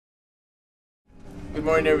Good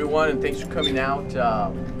morning, everyone, and thanks for coming out.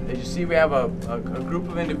 As you see, we have a group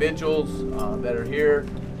of individuals that are here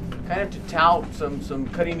kind of to tout some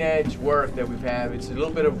cutting-edge work that we've had. It's a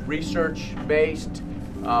little bit of research-based,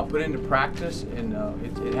 put into practice, and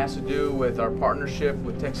it has to do with our partnership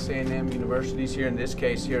with Texas A&M Universities here, in this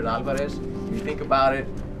case here at Alvarez. When you think about it,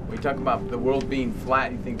 when you talk about the world being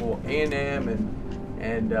flat, you think, well, A&M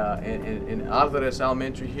and Alvarez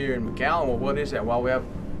Elementary here in McAllen. Well, what is that? Well, we have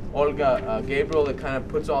Olga Gabriel that kind of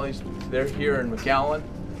puts all these, they're here in McAllen,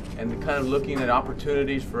 and they're kind of looking at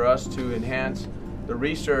opportunities for us to enhance the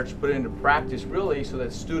research, put it into practice, really, so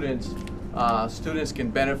that students can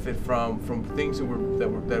benefit from things that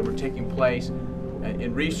were taking place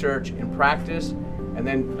in research, in practice, and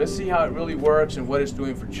then let's see how it really works and what it's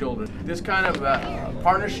doing for children. This kind of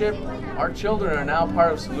partnership, our children are now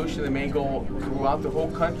part of a solution that may go throughout the whole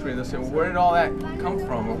country, and they'll say, well, where did all that come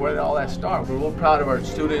from, or where did all that start? We're real proud of our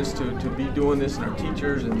students to be doing this, and our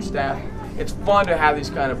teachers and staff. It's fun to have these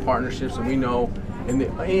kind of partnerships, and we know in the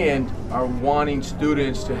end are wanting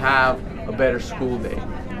students to have a better school day,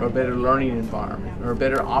 or a better learning environment, or a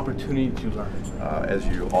better opportunity to learn. As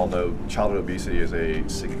you all know, childhood obesity is a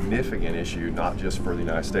significant issue, not just for the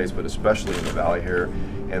United States, but especially in the Valley here.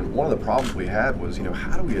 And one of the problems we had was,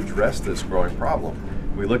 how do we address this growing problem?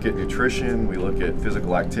 We look at nutrition, we look at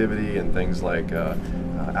physical activity and things like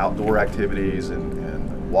outdoor activities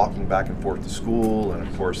and walking back and forth to school, and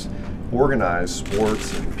of course, organized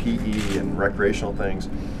sports and PE and recreational things.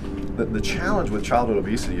 The challenge with childhood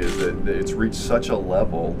obesity is that it's reached such a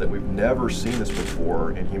level that we've never seen this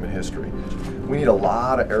before in human history. We need a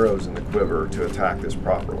lot of arrows in the quiver to attack this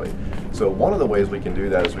properly. So one of the ways we can do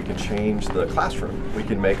that is we can change the classroom. We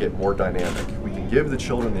can make it more dynamic. We can give the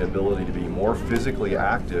children the ability to be more physically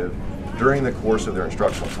active during the course of their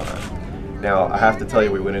instructional time. Now, I have to tell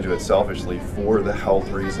you, we went into it selfishly for the health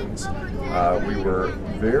reasons. We were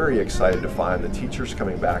very excited to find the teachers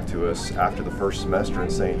coming back to us after the first semester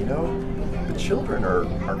and saying, the children are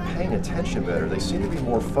paying attention better. They seem to be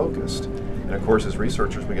more focused. And of course, as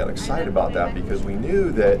researchers, we got excited about that because we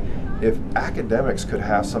knew that if academics could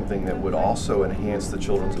have something that would also enhance the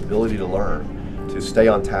children's ability to learn, to stay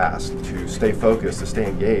on task, to stay focused, to stay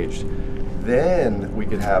engaged, then we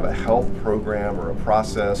could have a health program or a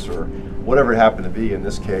process or whatever it happened to be, in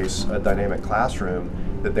this case, a dynamic classroom,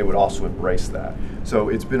 that they would also embrace that. So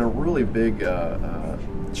it's been a really big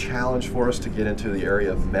challenge for us to get into the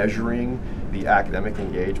area of measuring the academic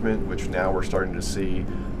engagement, which now we're starting to see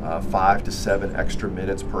 5 to 7 extra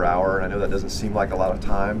minutes per hour. And I know that doesn't seem like a lot of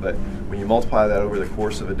time, but when you multiply that over the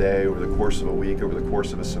course of a day, over the course of a week, over the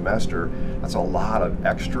course of a semester, that's a lot of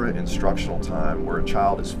extra instructional time where a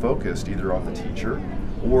child is focused either on the teacher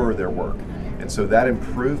or their work. And so that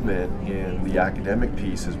improvement in the academic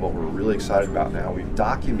piece is what we're really excited about now. We've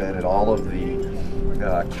documented all of the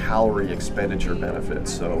calorie expenditure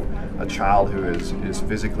benefits. So a child who is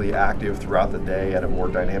physically active throughout the day at a more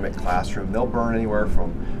dynamic classroom, they'll burn anywhere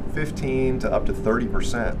from 15 to up to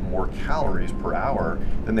 30% more calories per hour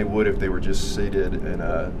than they would if they were just seated in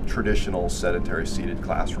a traditional sedentary seated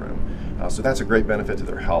classroom. So that's a great benefit to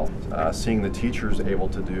their health. Seeing the teachers able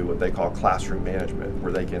to do what they call classroom management,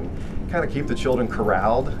 where they can kind of keep the children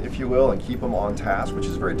corralled, if you will, and keep them on task, which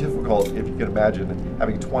is very difficult if you can imagine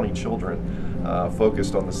having 20 children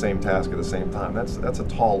focused on the same task at the same time. That's a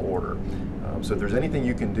tall order. So if there's anything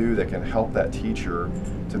you can do that can help that teacher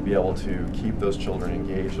to be able to keep those children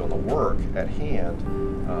engaged on the work at hand,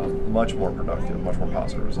 much more productive, much more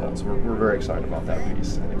positive results. We're very excited about that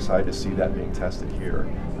piece and excited to see that being tested here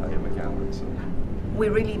in McAllen. So. We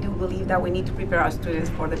really do believe that we need to prepare our students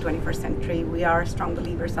for the 21st century. We are strong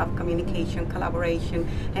believers of communication, collaboration,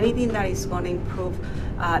 anything that is going to improve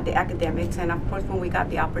the academics. And of course, when we got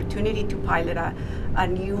the opportunity to pilot a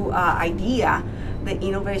new idea, the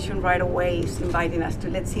innovation right away is inviting us to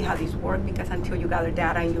let's see how this works, because until you gather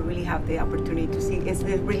data and you really have the opportunity to see, it's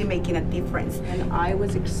really making a difference. And I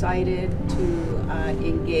was excited to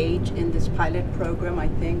engage in this pilot program. I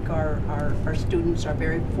think our students are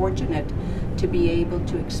very fortunate to be able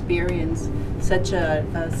to experience such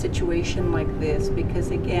a situation like this,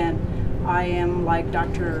 because again, I am, like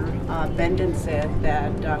Dr. Benden said,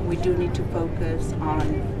 that we do need to focus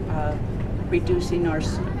on reducing our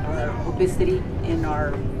obesity in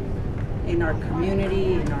our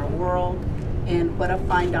community, in our world, and what a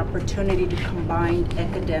fine opportunity to combine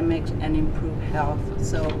academics and improve health.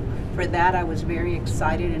 So for that, I was very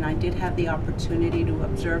excited, and I did have the opportunity to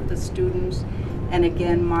observe the students. And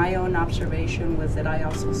again, my own observation was that I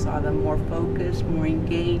also saw them more focused, more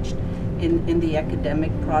engaged in the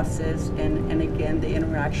academic process, and again, the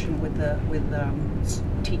interaction with the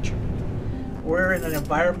teacher. we're in an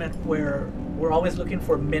environment where we're always looking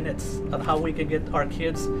for minutes on how we can get our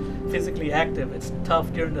kids physically active. It's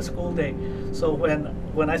tough during the school day. So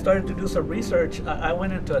when I started to do some research, I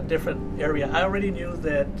went into a different area. I already knew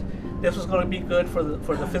that this was going to be good for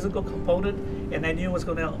the physical component, and I knew it was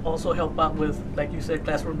going to also help out with, like you said,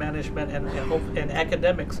 classroom management and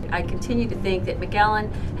academics. I continue to think that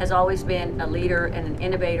McAllen has always been a leader and an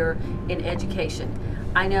innovator in education.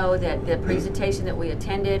 I know that the presentation that we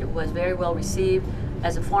attended was very well received.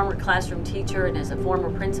 As a former classroom teacher and as a former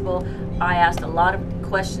principal, I asked a lot of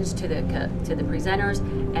questions to the presenters,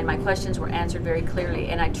 and my questions were answered very clearly.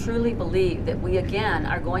 And I truly believe that we again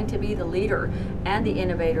are going to be the leader and the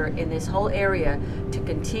innovator in this whole area to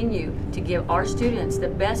continue to give our students the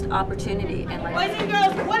best opportunity. And like boys and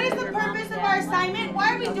girls, what is the purpose of our assignment?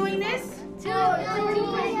 Why are we doing this? To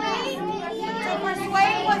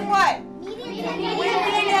persuade with what? With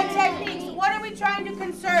media techniques. What are we trying to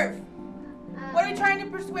conserve? What are we trying to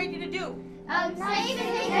persuade you to do? To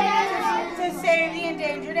save the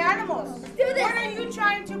endangered animals. What are you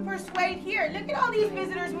trying to persuade here? Look at all these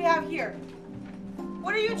visitors we have here.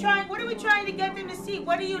 What are we trying to get them to see?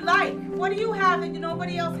 What do you like? What do you have that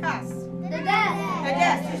nobody else has? The desk. The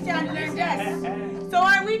desk, your standard desk. So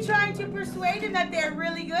are we trying to persuade them that they're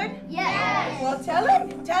really good? Yes. Well, tell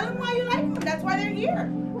them why you like them. That's why they're here.